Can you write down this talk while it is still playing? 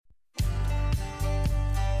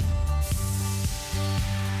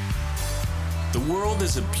The world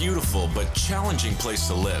is a beautiful but challenging place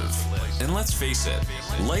to live. And let's face it,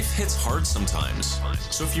 life hits hard sometimes.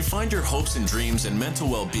 So if you find your hopes and dreams and mental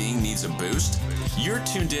well-being needs a boost, you're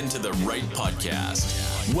tuned into the right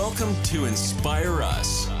podcast. Welcome to Inspire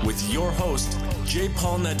Us with your host, J.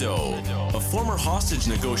 Paul Nadeau, a former hostage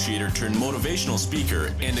negotiator turned motivational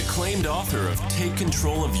speaker and acclaimed author of Take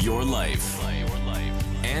Control of Your Life.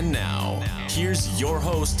 And now, here's your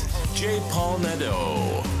host, J. Paul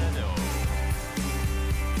Nadeau.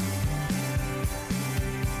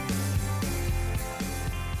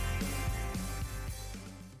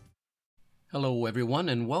 Hello, everyone,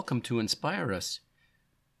 and welcome to Inspire Us.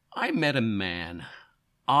 I met a man,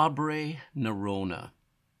 Aubrey Nerona,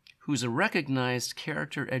 who's a recognized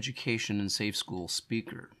character education and safe school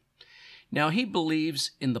speaker. Now, he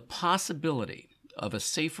believes in the possibility of a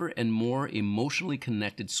safer and more emotionally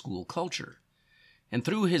connected school culture. And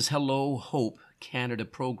through his Hello Hope Canada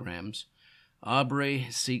programs, Aubrey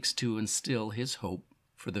seeks to instill his hope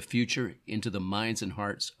for the future into the minds and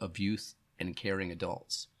hearts of youth and caring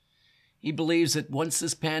adults. He believes that once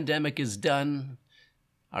this pandemic is done,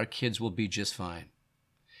 our kids will be just fine.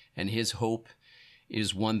 And his hope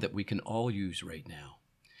is one that we can all use right now.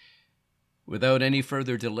 Without any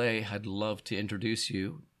further delay, I'd love to introduce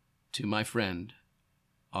you to my friend,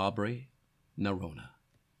 Aubrey Nerona.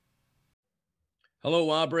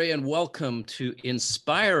 Hello, Aubrey, and welcome to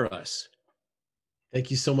Inspire Us.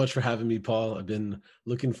 Thank you so much for having me, Paul. I've been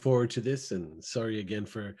looking forward to this, and sorry again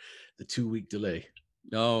for the 2-week delay.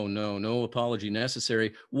 No apology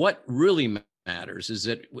necessary. What really matters is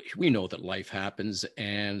that we know that life happens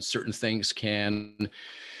and certain things can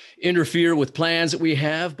interfere with plans that we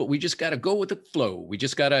have, but we just got to go with the flow. We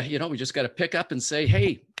just got to pick up and say,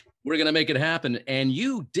 hey, we're going to make it happen. And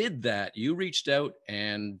you did that. You reached out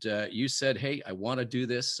and you said, hey, I want to do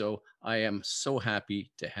this. So I am so happy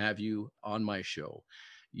to have you on my show.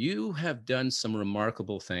 You have done some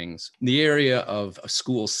remarkable things in the area of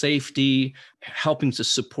school safety, helping to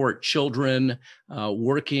support children,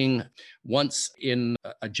 working once in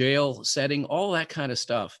a jail setting, all that kind of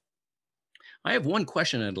stuff. I have one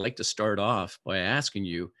question I'd like to start off by asking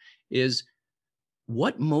you is,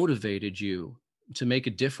 what motivated you to make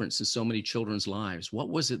a difference in so many children's lives? What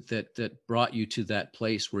was it that brought you to that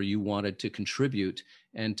place where you wanted to contribute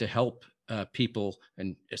and to help people,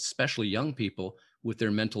 and especially young people, with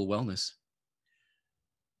their mental wellness?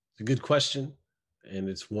 It's a good question, and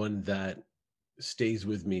it's one that stays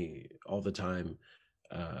with me all the time.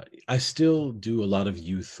 I still do a lot of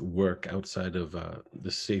youth work outside of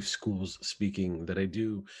the safe schools speaking that I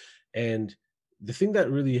do, and the thing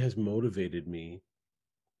that really has motivated me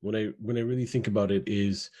when I really think about it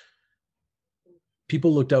is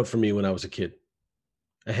people looked out for me when I was a kid.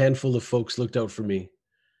 A handful of folks looked out for me.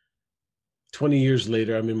 20 years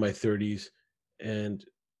later, I'm in my 30s. And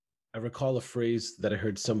I recall a phrase that I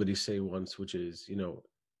heard somebody say once, which is,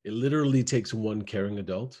 it literally takes one caring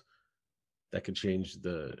adult that could change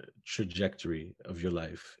the trajectory of your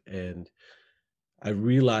life. And I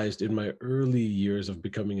realized in my early years of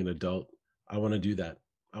becoming an adult, I want to do that.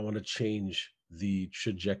 I want to change the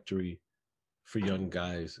trajectory for young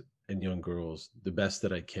guys and young girls the best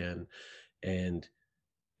that I can. And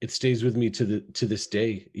it stays with me to this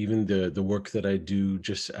day. Even the work that I do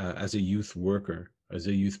just as a youth worker, as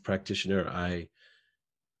a youth practitioner,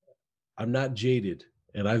 I'm not jaded,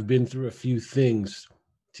 and I've been through a few things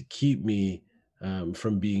to keep me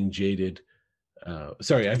from being jaded.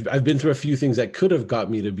 I've been through a few things that could have got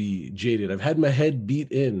me to be jaded. I've had my head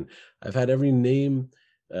beat in. I've had every name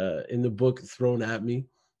in the book thrown at me,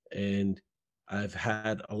 and I've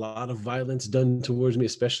had a lot of violence done towards me,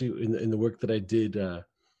 especially in the work that I did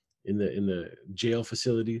in the jail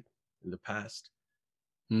facility in the past.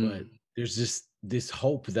 But there's just this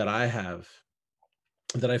hope that I have,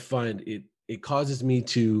 that I find it causes me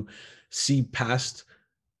to see past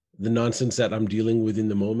the nonsense that I'm dealing with in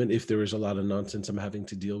the moment. If there is a lot of nonsense I'm having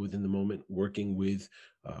to deal with in the moment, working with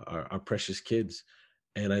our precious kids,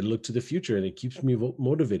 and I look to the future, and it keeps me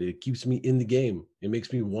motivated. It keeps me in the game. It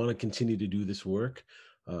makes me want to continue to do this work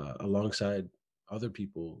alongside other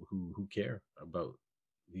people who care about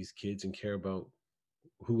these kids and care about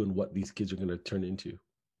who and what these kids are going to turn into,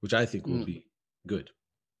 which I think will be good.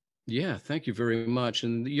 Yeah, thank you very much.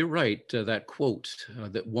 And you're right, that quote,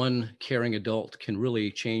 that one caring adult can really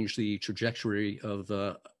change the trajectory of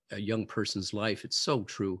a young person's life. It's so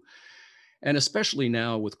true. And especially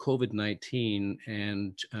now with COVID-19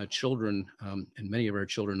 and children, and many of our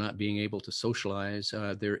children not being able to socialize,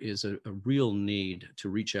 there is a real need to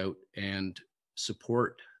reach out and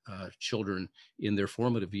support children in their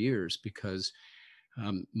formative years, because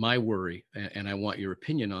My worry, and I want your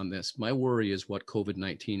opinion on this, my worry is what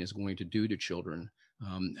COVID-19 is going to do to children.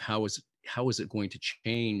 How is it going to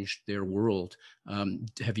change their world?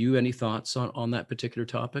 Have you any thoughts on that particular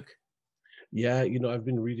topic? Yeah, I've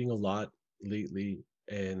been reading a lot lately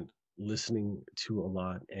and listening to a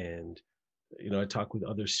lot. And, I talk with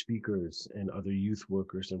other speakers and other youth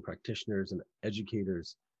workers and practitioners and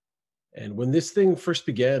educators. And when this thing first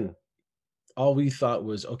began, all we thought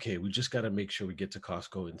was, okay, we just got to make sure we get to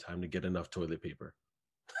Costco in time to get enough toilet paper.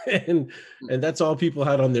 and and that's all people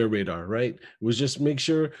had on their radar, right? It was just make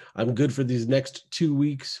sure I'm good for these next 2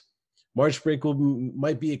 weeks. March break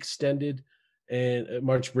might be extended, and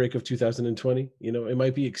March break of 2020, it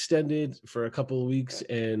might be extended for a couple of weeks,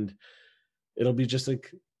 and it'll be just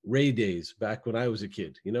like Ray days back when I was a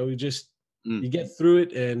kid. You get through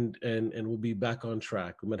it, and we'll be back on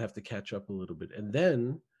track. We might have to catch up a little bit, and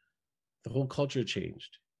then the whole culture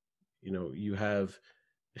changed. You have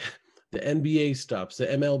the NBA stops, the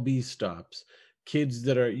MLB stops. Kids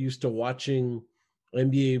that are used to watching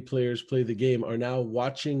NBA players play the game are now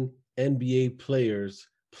watching NBA players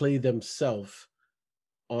play themselves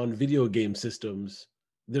on video game systems.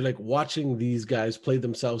 They're like watching these guys play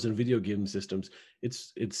themselves in video game systems.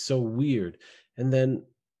 It's so weird. And then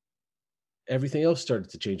everything else started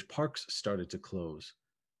to change. Parks started to close.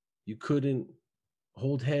 You couldn't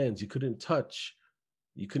hold hands, you couldn't touch,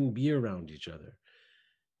 you couldn't be around each other.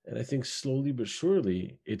 And I think slowly but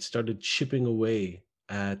surely it started chipping away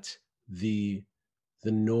at the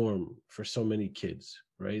norm for so many kids,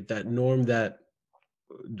 right? That norm that,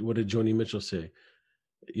 what did Joni Mitchell say?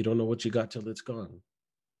 You don't know what you got till it's gone.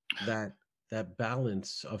 That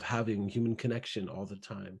balance of having human connection all the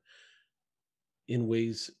time in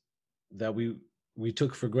ways that we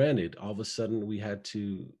took for granted. All of a sudden we had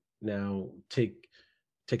to now take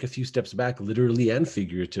a few steps back, literally and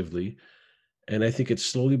figuratively. And I think it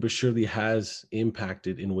slowly but surely has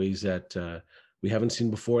impacted in ways that we haven't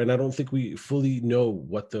seen before. And I don't think we fully know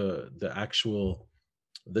what the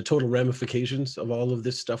total ramifications of all of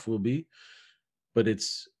this stuff will be. But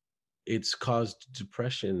it's caused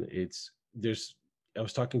depression. I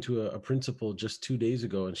was talking to a principal just 2 days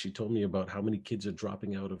ago, and she told me about how many kids are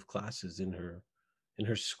dropping out of classes in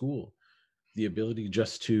her school. The ability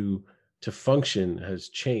just to function has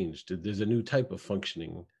changed. There's a new type of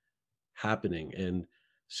functioning happening. And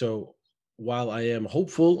so while I am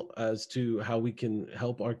hopeful as to how we can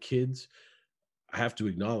help our kids, I have to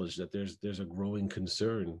acknowledge that there's a growing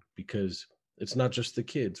concern, because it's not just the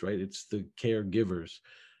kids, right? It's the caregivers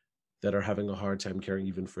that are having a hard time caring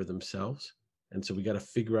even for themselves. And so we got to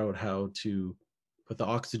figure out how to put the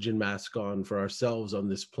oxygen mask on for ourselves on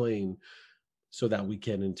this plane so that we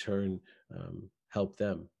can in turn help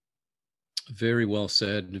them. Very well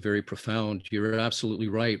said, very profound. You're absolutely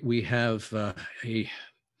right. We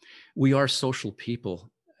are social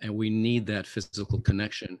people, and we need that physical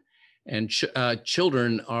connection. And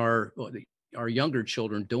children our younger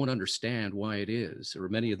children don't understand why it is, or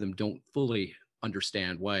many of them don't fully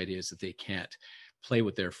understand why it is that they can't play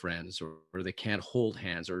with their friends, or they can't hold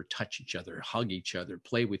hands or touch each other, hug each other,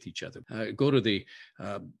 play with each other, go to the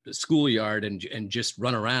schoolyard and just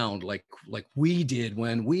run around like we did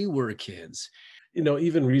when we were kids.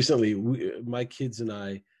 Even recently, my kids and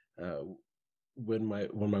I, when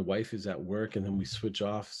my wife is at work, and then we switch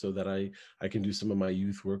off so that I can do some of my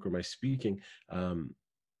youth work or my speaking.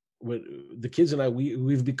 When the kids and I,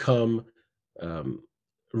 we've become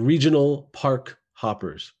regional park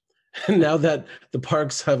hoppers. And now that the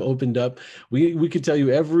parks have opened up, we could tell you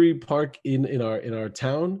every park in our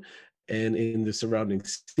town and in the surrounding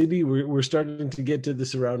city. We're starting to get to the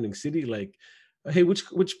surrounding city. Like, hey, which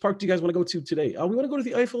park do you guys want to go to today? Oh, we want to go to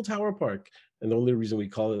the Eiffel Tower Park. And the only reason we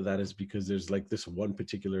call it that is because there's like this one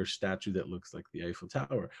particular statue that looks like the Eiffel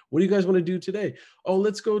Tower. What do you guys want to do today? Oh,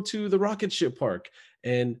 let's go to the Rocket Ship Park.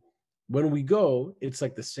 And when we go, it's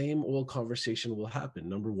like the same old conversation will happen.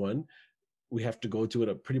 Number one, we have to go to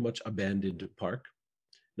a pretty much abandoned park.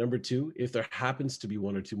 Number two, if there happens to be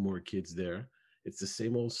one or two more kids there, it's the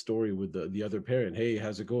same old story with the other parent. Hey,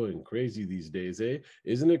 how's it going? Crazy these days, eh?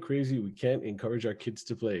 Isn't it crazy? We can't encourage our kids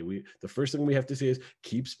to play. The first thing we have to say is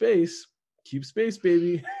keep space,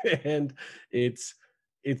 baby. And it's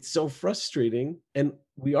so frustrating, and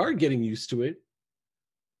we are getting used to it.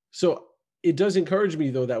 So it does encourage me,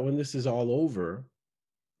 though, that when this is all over,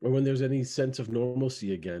 or when there's any sense of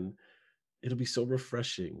normalcy again, it'll be so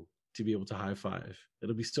refreshing to be able to high five.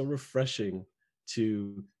 It'll be so refreshing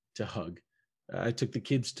to hug. I took the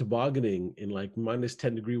kids tobogganing in like minus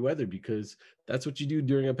 10-degree weather, because that's what you do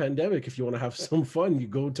during a pandemic. If you want to have some fun, you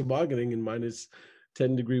go tobogganing in minus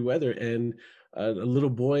 10-degree weather. And A little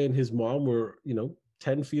boy and his mom were,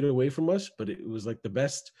 10 feet away from us, but it was like the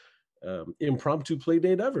best impromptu play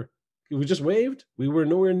date ever. We just waved. We were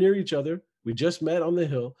nowhere near each other. We just met on the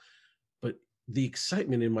hill. But the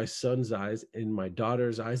excitement in my son's eyes, in my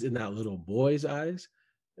daughter's eyes, in that little boy's eyes,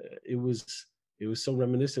 it was so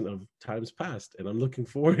reminiscent of times past. And I'm looking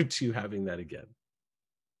forward to having that again.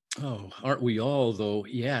 Oh, aren't we all, though?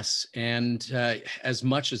 Yes. And as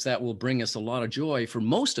much as that will bring us a lot of joy for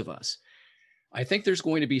most of us, I think there's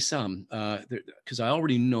going to be some, because I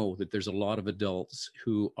already know that there's a lot of adults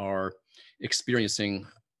who are experiencing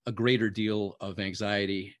a greater deal of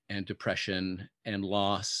anxiety and depression and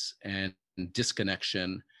loss and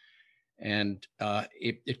disconnection. And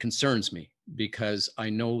it concerns me because I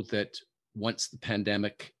know that once the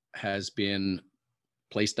pandemic has been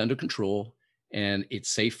placed under control and it's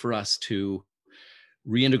safe for us to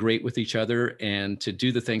reintegrate with each other and to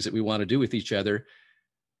do the things that we want to do with each other,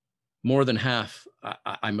 more than half,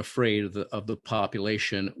 I'm afraid, of the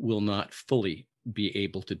population will not fully be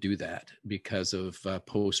able to do that because of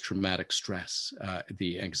post-traumatic stress,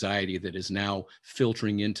 the anxiety that is now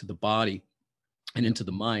filtering into the body and into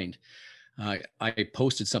the mind. I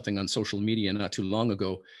posted something on social media not too long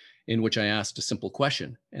ago in which I asked a simple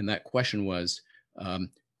question. And that question was,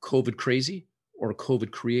 COVID crazy or COVID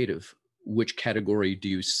creative? Which category do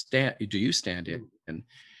you stand in?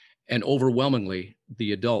 And overwhelmingly,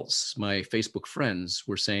 the adults, my Facebook friends,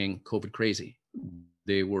 were saying COVID crazy.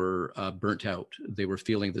 They were burnt out. They were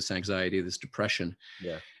feeling this anxiety, this depression.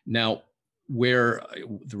 Yeah. Now,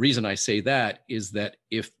 the reason I say that is that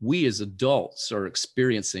if we as adults are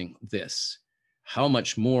experiencing this, how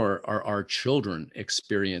much more are our children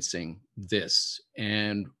experiencing this?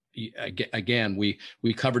 And again, we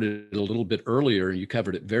covered it a little bit earlier, and you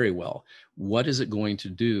covered it very well. What is it going to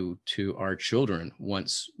do to our children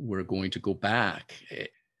once we're going to go back?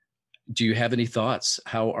 Do you have any thoughts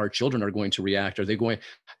how our children are going to react? Are they going,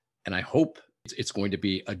 and I hope it's going to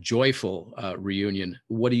be a joyful reunion.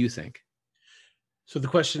 What do you think? So the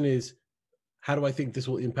question is, how do I think this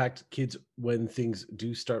will impact kids when things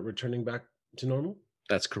do start returning back to normal?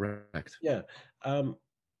 That's correct. Yeah.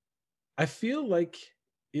 I feel like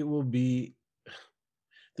it will be,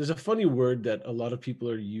 there's a funny word that a lot of people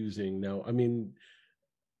are using now. I mean,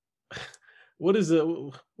 what is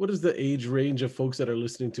the age range of folks that are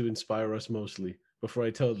listening to Inspire Us mostly, before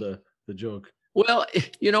I tell the joke? Well,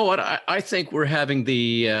 you know what? I think we're having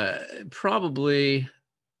the probably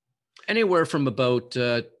anywhere from about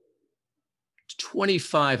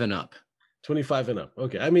 25 and up. 25 and up.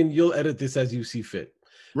 Okay. I mean, you'll edit this as you see fit.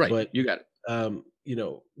 Right. But you got it.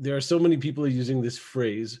 There are so many people using this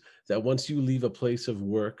phrase that once you leave a place of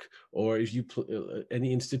work, or if you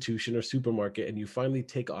any institution or supermarket, and you finally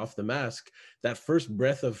take off the mask, that first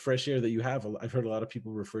breath of fresh air that you have, I've heard a lot of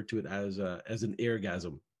people refer to it as an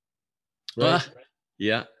airgasm. Right?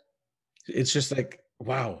 Yeah. It's just like,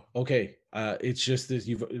 wow. Okay. It's just this,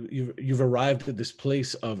 you've arrived at this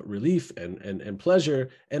place of relief and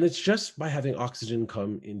pleasure, and it's just by having oxygen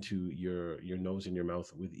come into your nose and your mouth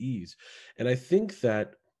with ease. And I think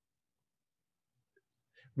that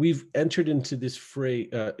we've entered into this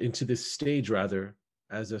stage rather,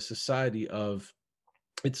 as a society of,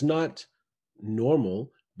 it's not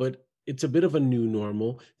normal, but it's a bit of a new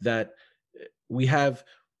normal, that we have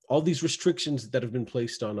all these restrictions that have been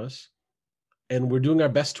placed on us, and we're doing our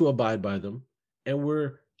best to abide by them. And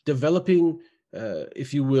we're developing,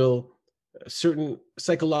 if you will, certain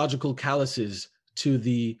psychological calluses to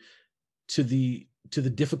the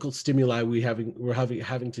difficult stimuli we're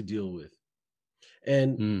having to deal with.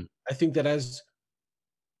 And I think that as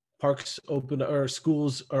parks open, or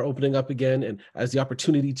schools are opening up again, and as the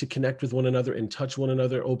opportunity to connect with one another and touch one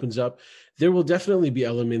another opens up, there will definitely be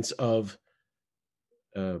elements of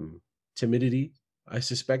timidity, I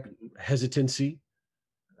suspect, hesitancy.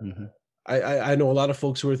 Mm-hmm. I know a lot of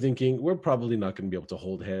folks who are thinking, we're probably not going to be able to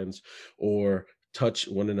hold hands or touch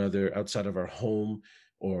one another outside of our home,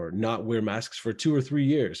 or not wear masks for 2 or 3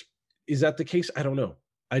 years. Is that the case? I don't know.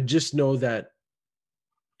 I just know that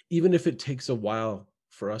even if it takes a while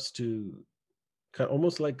for us to, kind of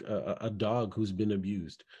almost like a dog who's been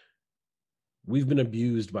abused. We've been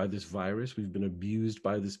abused by this virus. We've been abused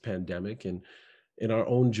by this pandemic, and in our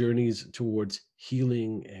own journeys towards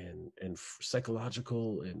healing and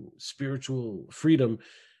psychological and spiritual freedom,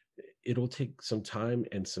 it'll take some time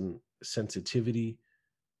and some sensitivity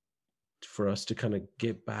for us to kind of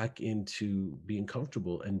get back into being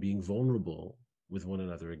comfortable and being vulnerable with one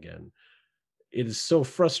another again. It is so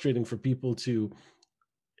frustrating for people to,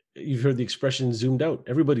 you've heard the expression zoomed out.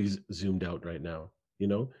 Everybody's zoomed out right now.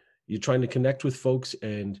 You're trying to connect with folks,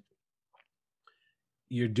 and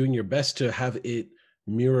you're doing your best to have it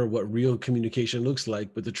mirror what real communication looks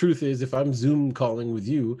like. But the truth is, if I'm Zoom calling with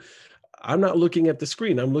you, I'm not looking at the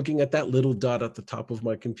screen. I'm looking at that little dot at the top of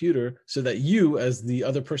my computer so that you, as the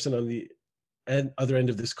other person on the other end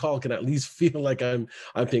of this call, can at least feel like I'm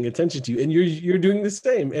paying attention to you. And you're doing the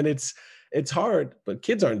same. And it's hard, but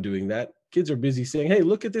kids aren't doing that. Kids are busy saying, hey,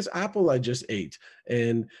 look at this apple I just ate,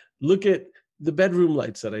 and look at the bedroom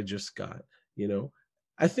lights that I just got.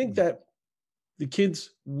 I think that the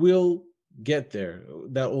kids will get there.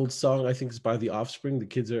 That old song, I think, is by The Offspring. The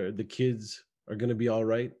kids are going to be all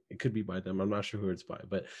right. It could be by them. I'm not sure who it's by,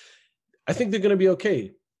 but I think they're going to be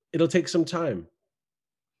okay. It'll take some time.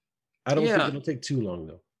 I don't think it'll take too long,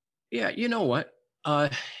 though. Yeah, you know what?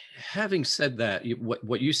 Having said that,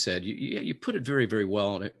 what you said, you put it very, very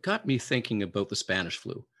well, and it got me thinking about the Spanish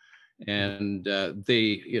flu. And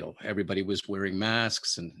everybody was wearing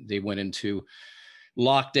masks, and they went into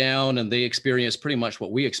lockdown, and they experienced pretty much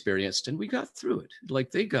what we experienced, and we got through it. Like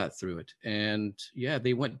they got through it, and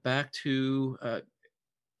they went back to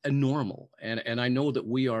a normal, and I know that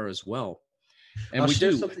we are as well. And I'll we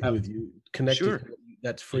share do something with you connected Sure. to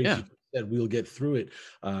that phrase you said, we'll get through it.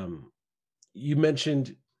 You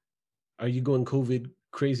mentioned, are you going COVID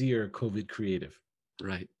crazy or COVID creative?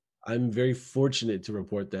 Right. I'm very fortunate to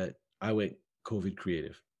report that I went COVID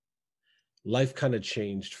creative. Life kind of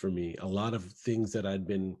changed for me. A lot of things that I'd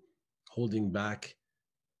been holding back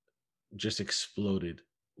just exploded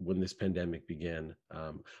when this pandemic began.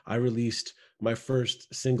 I released my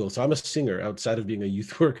first single. So I'm a singer outside of being a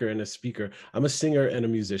youth worker and a speaker. I'm a singer and a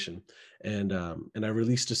musician. And I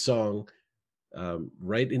released a song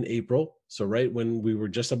right in April. So right when we were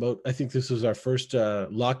just about, I think this was our first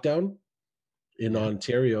lockdown in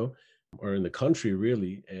Ontario, or in the country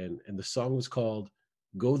really. And the song was called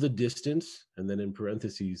Go the Distance, and then in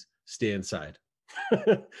parentheses, Stay Inside.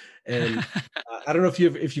 And I don't know if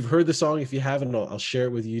you've heard the song. If you haven't, I'll share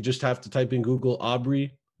it with you. You just have to type in Google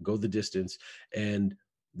Aubrey, Go the Distance, and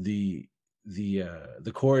the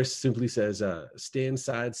chorus simply says, stay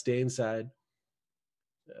inside,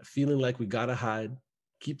 feeling like we gotta hide,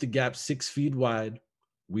 keep the gap 6 feet wide,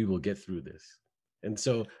 we will get through this. And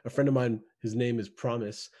so a friend of mine, his name is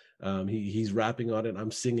Promise, he's rapping on it,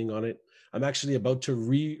 I'm singing on it. I'm actually about to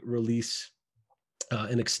re-release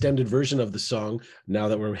an extended version of the song now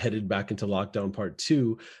that we're headed back into lockdown part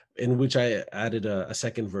 2, in which I added a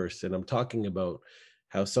second verse. And I'm talking about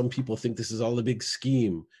how some people think this is all a big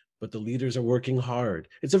scheme, but the leaders are working hard.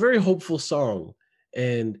 It's a very hopeful song.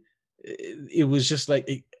 And it was just like,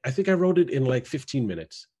 I think I wrote it in like 15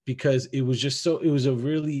 minutes because it was a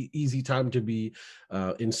really easy time to be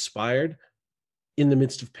inspired in the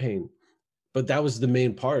midst of pain. But that was the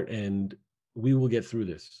main part, and we will get through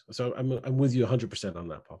this. So I'm with you 100% on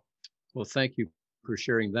that, Paul. Well, thank you for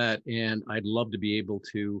sharing that. And I'd love to be able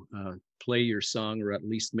to play your song, or at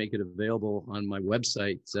least make it available on my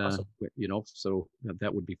website, Awesome. So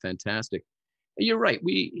that would be fantastic. You're right.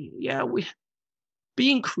 We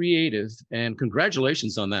being creative, and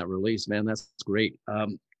congratulations on that release, man. That's great.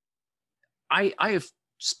 I have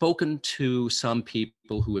spoken to some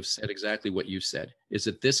people who have said exactly what you said, is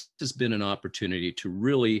that this has been an opportunity to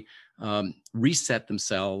really reset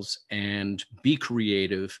themselves and be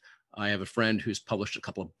creative. I have a friend who's published a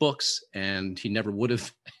couple of books, and he never would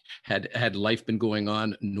have had life been going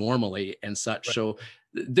on normally and such. Right. So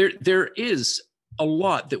there is a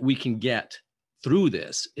lot that we can get through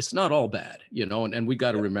this. It's not all bad, and we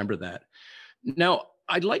got to remember that. Now,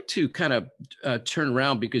 I'd like to kind of turn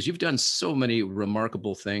around, because you've done so many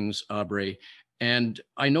remarkable things, Aubrey. And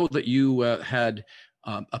I know that you had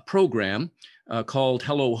a program called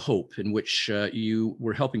Hello Hope, in which you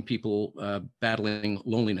were helping people battling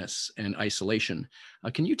loneliness and isolation.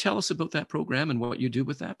 Can you tell us about that program and what you do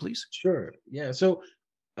with that, please? Sure. Yeah. So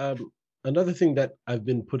another thing that I've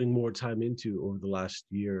been putting more time into over the last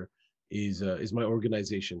year is my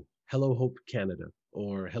organization, Hello Hope Canada,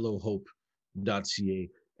 or hellohope.ca.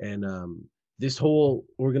 And this whole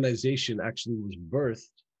organization actually was birthed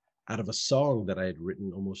out of a song that I had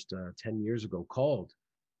written almost 10 years ago called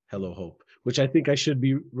Hello Hope, which I think I should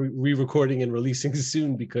be re-recording and releasing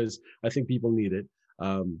soon, because I think people need it.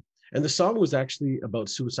 And the song was actually about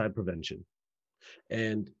suicide prevention.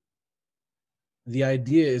 And the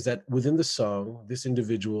idea is that within the song, this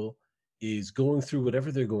individual is going through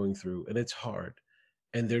whatever they're going through, and it's hard.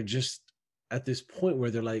 And they're just at this point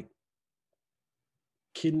where they're like,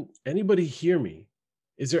 can anybody hear me?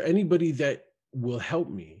 Is there anybody that will help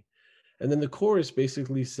me? And then the chorus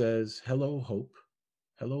basically says, hello, hope.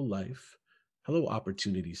 Hello, life. Hello,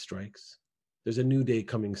 opportunity strikes. There's a new day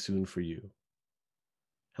coming soon for you.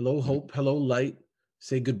 Hello, hope. Hello, light.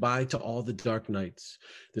 Say goodbye to all the dark nights.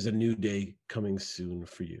 There's a new day coming soon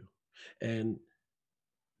for you. And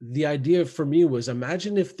the idea for me was,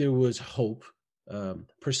 imagine if there was hope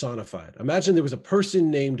personified. Imagine there was a person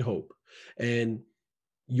named Hope, and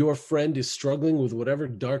your friend is struggling with whatever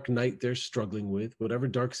dark night they're struggling with, whatever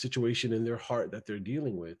dark situation in their heart that they're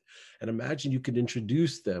dealing with. And imagine you could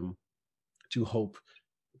introduce them to Hope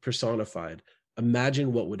personified.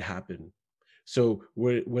 Imagine what would happen. So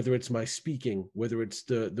whether it's my speaking, whether it's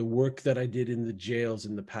the work that I did in the jails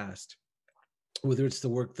in the past, whether it's the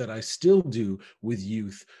work that I still do with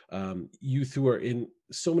youth, youth who are in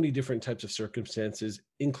so many different types of circumstances,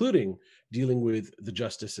 including dealing with the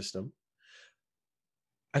justice system,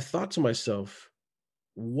 I thought to myself,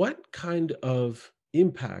 what kind of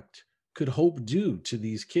impact could hope do to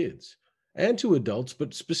these kids and to adults,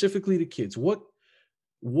 but specifically to kids? What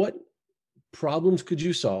problems could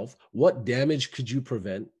you solve? What damage could you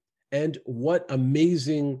prevent? And what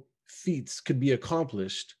amazing feats could be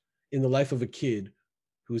accomplished in the life of a kid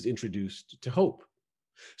who is introduced to hope?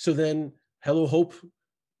 So then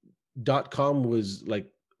HelloHope.com was like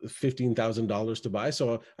 $15,000 to buy.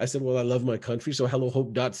 So I said, well, I love my country. So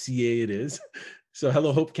HelloHope.ca it is. So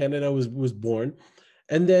Hello Hope Canada was born.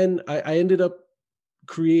 And then I ended up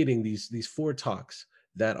creating these 4 talks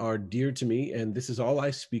that are dear to me. And this is all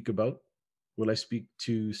I speak about when I speak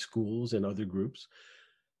to schools and other groups.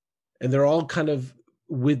 And they're all kind of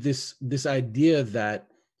with this idea that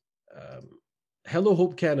Hello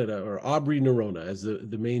Hope Canada, or Aubrey Nerona as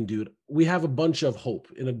the main dude, we have a bunch of hope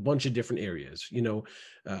in a bunch of different areas. You know,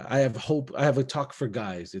 I have hope. I have a talk for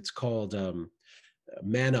guys. It's called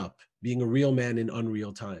Man Up, Being a Real Man in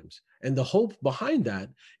Unreal Times. And the hope behind that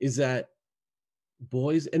is that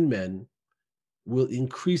boys and men will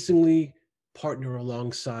increasingly partner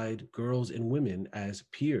alongside girls and women as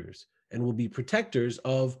peers and will be protectors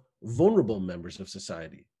of vulnerable members of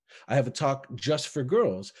society. I have a talk just for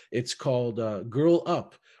girls. It's called Girl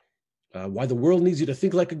Up, Why the World Needs You to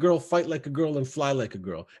Think Like a Girl, Fight Like a Girl, and Fly Like a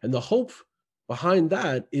Girl. And the hope behind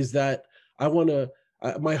that is that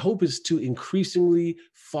my hope is to increasingly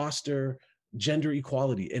foster gender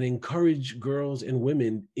equality and encourage girls and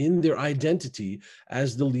women in their identity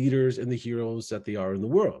as the leaders and the heroes that they are in the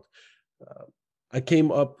world. I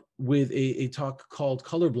came up with a talk called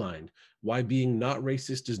Colorblind, Why Being Not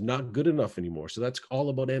Racist is Not Good Enough Anymore. So that's all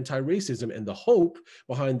about anti-racism. And the hope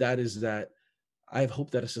behind that is that I have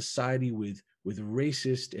hope that a society with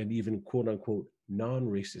racist and even quote unquote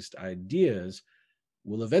non-racist ideas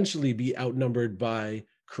will eventually be outnumbered by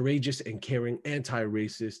courageous and caring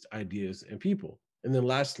anti-racist ideas and people. And then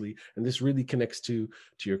lastly, and this really connects to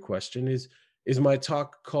your question, is my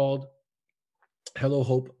talk called Hello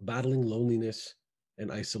Hope, Battling Loneliness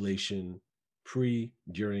and Isolation pre,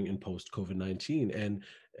 during, and post COVID-19.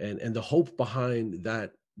 And the hope behind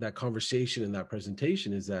that conversation and that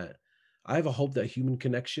presentation is that I have a hope that human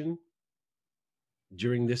connection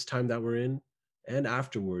during this time that we're in and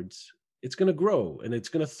afterwards, it's going to grow and it's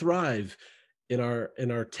going to thrive in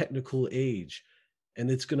our technical age, and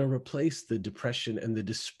it's going to replace the depression and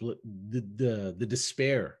the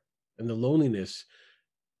despair and the loneliness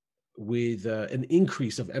with an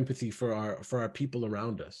increase of empathy for our people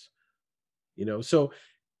around us. You know, so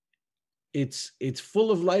it's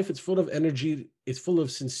full of life, it's full of energy, it's full of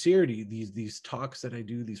sincerity, these talks that I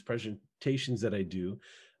do, these presentations that I do,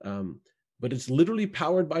 but it's literally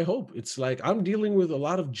powered by hope. It's like I'm dealing with a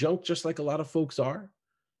lot of junk just like a lot of folks are,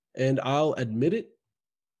 and I'll admit it.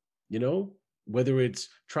 You know, whether it's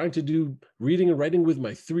trying to do reading and writing with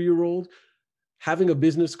my 3-year-old, having a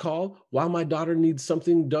business call while my daughter needs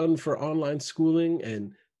something done for online schooling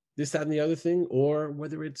and this, that, and the other thing, or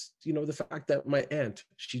whether it's, you know, the fact that my aunt,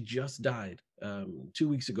 she just died 2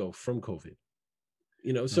 weeks ago from COVID,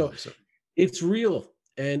 you know, so it's real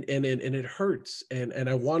and it hurts. And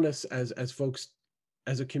I want us as folks,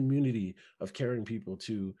 as a community of caring people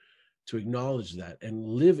to acknowledge that and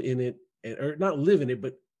live in it, or not live in it,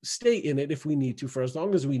 but stay in it if we need to, for as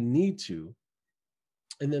long as we need to,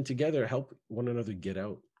 and then together help one another get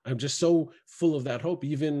out. I'm just so full of that hope.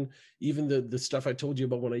 Even the stuff I told you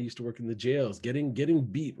about when I used to work in the jails, getting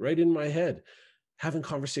beat right in my head, having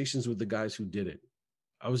conversations with the guys who did it.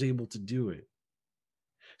 I was able to do it.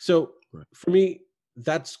 So for me,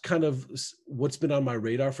 that's kind of what's been on my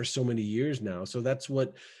radar for so many years now. So that's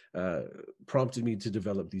what prompted me to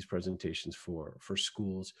develop these presentations for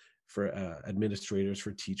schools, for administrators,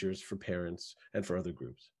 for teachers, for parents, and for other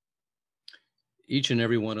groups. Each and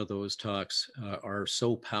every one of those talks are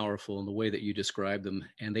so powerful in the way that you describe them,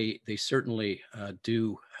 and they certainly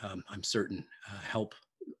do, I'm certain, help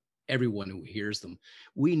everyone who hears them.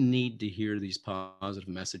 We need to hear these positive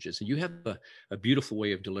messages. And you have a beautiful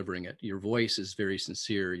way of delivering it. Your voice is very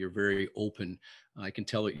sincere. You're very open. I can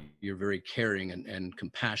tell that you're very caring and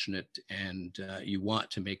compassionate, and you want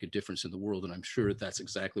to make a difference in the world. And I'm sure that's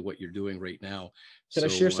exactly what you're doing right now. Can I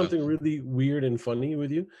share So something really weird and funny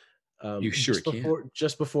with you? you sure can.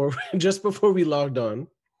 Just before we logged on,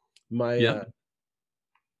 my Yeah.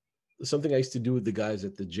 something I used to do with the guys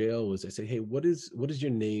at the jail was I say, "Hey, what does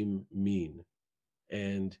your name mean?"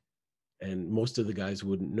 And most of the guys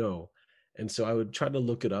wouldn't know. And so I would try to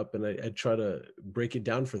look it up, and I'd try to break it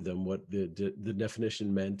down for them, what the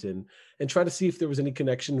definition meant, and try to see if there was any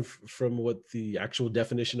connection from what the actual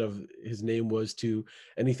definition of his name was to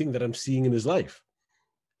anything that I'm seeing in his life,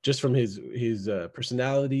 just from his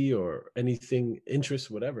personality or anything, interests,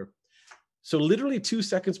 whatever. So literally 2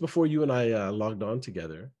 seconds before you and I logged on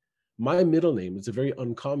together, my middle name is a very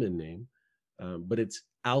uncommon name, but it's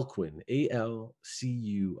Alcuin,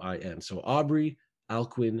 Alcuin. So Aubrey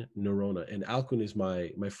Alcuin Nerona, and Alcuin is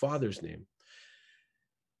my father's name.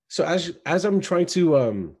 So as I'm trying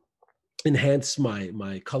to enhance my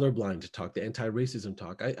colorblind talk, the anti-racism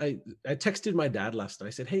talk, I texted my dad last night.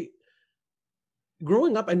 I said, "Hey,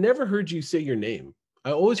 growing up, I never heard you say your name.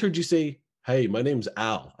 I always heard you say, 'Hey, my name's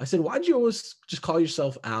Al.'" I said, "Why'd you always just call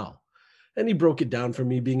yourself Al?" And he broke it down for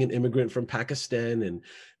me, being an immigrant from Pakistan, and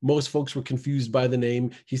most folks were confused by the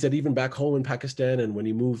name. He said even back home in Pakistan, and when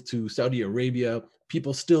he moved to Saudi Arabia,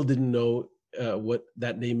 people still didn't know what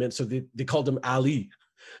that name meant, so they called him Ali.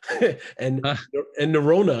 and Uh, and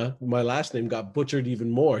Nerona, my last name, got butchered even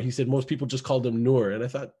more. He said most people just called him Noor, and I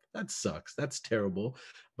thought, that sucks. That's terrible.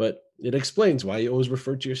 But it explains why you always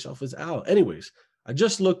refer to yourself as Al. Anyways, I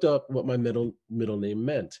just looked up what my middle name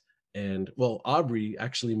meant, and well, Aubrey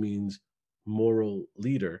actually means moral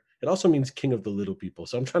leader. It also means king of the little people.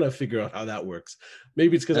 So I'm trying to figure out how that works.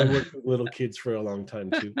 Maybe it's because I worked with little kids for a long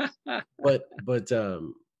time too. But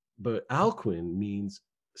Alcuin means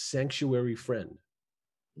sanctuary friend.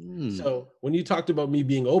 So when you talked about me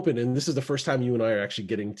being open, and this is the first time you and I are actually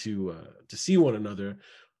getting to see one another,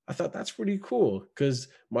 I thought that's pretty cool, because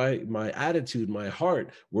my attitude, my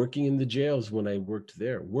heart, working in the jails when I worked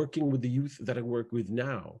there, working with the youth that I work with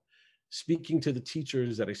now, speaking to the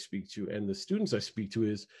teachers that I speak to and the students I speak to,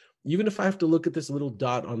 is even if I have to look at this little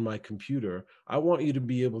dot on my computer, I want you to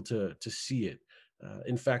be able to see it.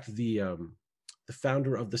 In fact, the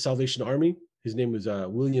founder of the Salvation Army, his name was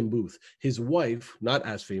William Booth. His wife, not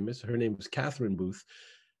as famous, her name was Catherine Booth.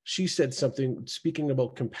 She said something, speaking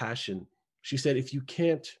about compassion. She said, if you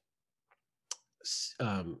can't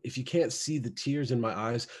see the tears in my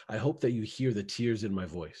eyes, I hope that you hear the tears in my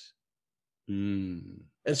voice. And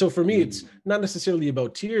so for me, it's not necessarily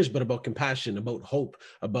about tears, but about compassion, about hope,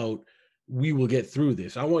 about we will get through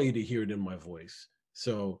this. I want you to hear it in my voice.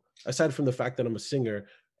 So aside from the fact that I'm a singer,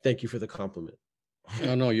 thank you for the compliment.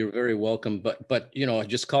 Oh, no, you're very welcome. But you know,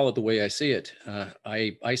 just call it the way I see it.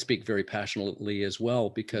 I speak very passionately as well,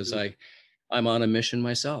 because I'm on a mission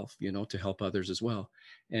myself, you know, to help others as well.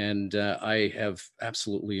 And I have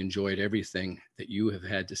absolutely enjoyed everything that you have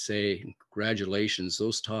had to say. Congratulations,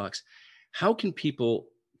 those talks. How can people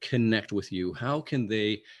connect with you? How can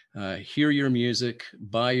they hear your music,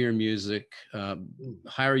 buy your music,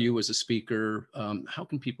 hire you as a speaker? How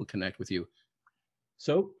can people connect with you?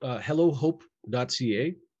 So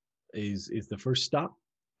hellohope.ca is the first stop.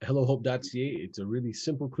 Hellohope.ca. It's a really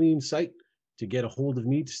simple, clean site to get a hold of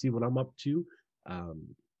me, to see what I'm up to.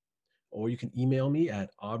 Or you can email me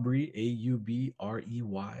at Aubrey,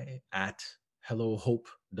 AUBREY, at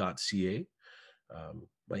hellohope.ca.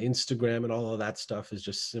 My Instagram and all of that stuff is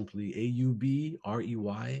just simply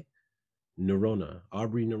AUBREY Nerona,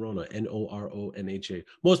 Aubrey Nerona, Noronha.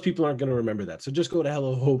 Most people aren't going to remember that. So just go to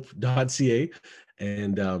hellohope.ca.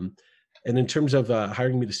 And in terms of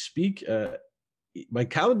hiring me to speak, my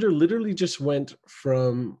calendar literally just went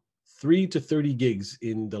from 3 to 30 gigs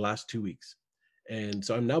in the last 2 weeks. And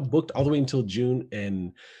so I'm now booked all the way until June,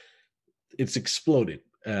 and it's exploded.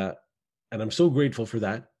 And I'm so grateful for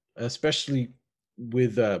that, especially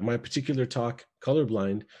with my particular talk,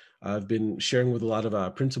 Colorblind. I've been sharing with a lot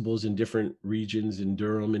of principals in different regions, in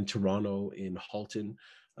Durham, in Toronto, in Halton,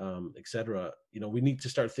 etc. You know, we need to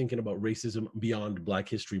start thinking about racism beyond Black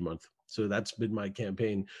History Month. So that's been my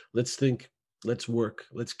campaign. Let's think, let's work,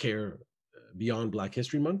 let's care beyond Black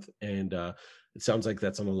History Month. And it sounds like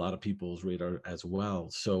that's on a lot of people's radar as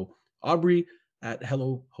well. So Aubrey at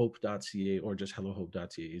hellohope.ca, or just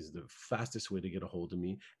hellohope.ca, is the fastest way to get a hold of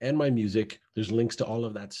me and my music. There's links to all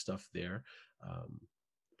of that stuff there.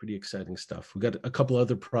 Pretty exciting stuff. We got a couple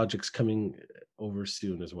other projects coming over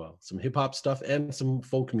soon as well. Some hip hop stuff and some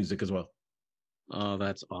folk music as well. Oh,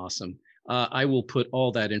 that's awesome. I will put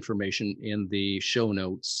all that information in the show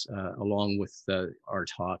notes along with our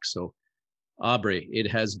talk. So, Aubrey, it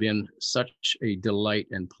has been such a delight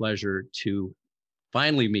and pleasure to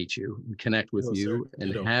finally meet you and connect with you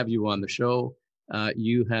and have you on the show.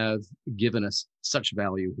 You have given us such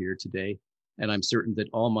value here today. And I'm certain that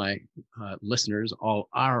all my listeners, all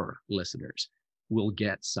our listeners, will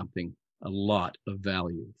get something, a lot of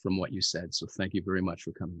value from what you said. So thank you very much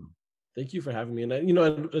for coming on. Thank you for having me. And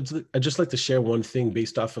I'd just like to share one thing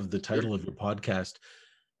based off of the title of your podcast.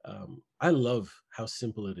 I love how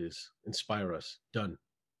simple it is. Inspire us. Done.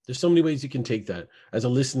 There's so many ways you can take that. As a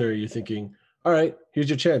listener, you're thinking, all right, here's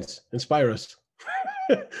your chance. Inspire us.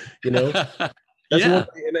 That's yeah.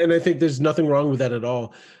 And I think there's nothing wrong with that at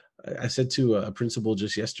all. I said to a principal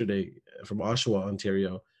just yesterday from Oshawa,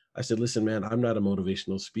 Ontario, I said, listen, man, I'm not a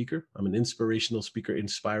motivational speaker. I'm an inspirational speaker,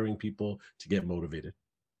 inspiring people to get motivated.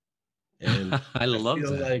 And I love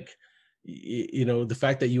feel that. like, the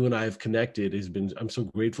fact that you and I have connected I'm so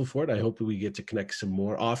grateful for it. I hope that we get to connect some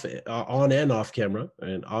more on and off camera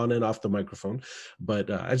and on and off the microphone.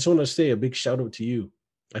 But I just want to say a big shout out to you.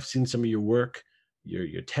 I've seen some of your work,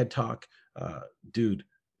 your TED Talk, dude,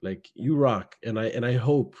 like you rock. And I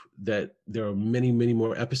hope that there are many, many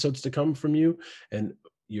more episodes to come from you and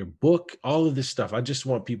your book, all of this stuff. I just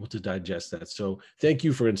want people to digest that. So thank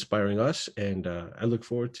you for inspiring us. And I look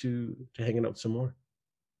forward to hanging out some more.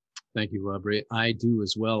 Thank you, Aubrey. I do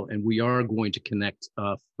as well. And we are going to connect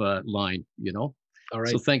offline, All right.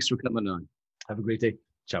 So thanks for coming on. Have a great day.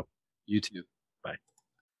 Ciao. You too. Bye.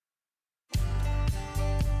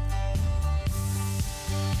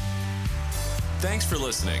 Thanks for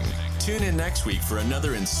listening. Tune in next week for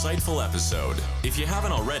another insightful episode. If you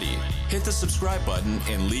haven't already, hit the subscribe button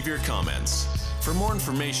and leave your comments. For more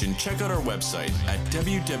information, check out our website at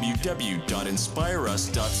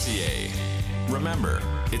www.inspireus.ca. Remember,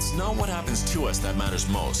 it's not what happens to us that matters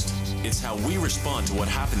most. It's how we respond to what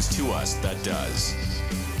happens to us that does.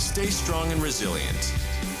 Stay strong and resilient.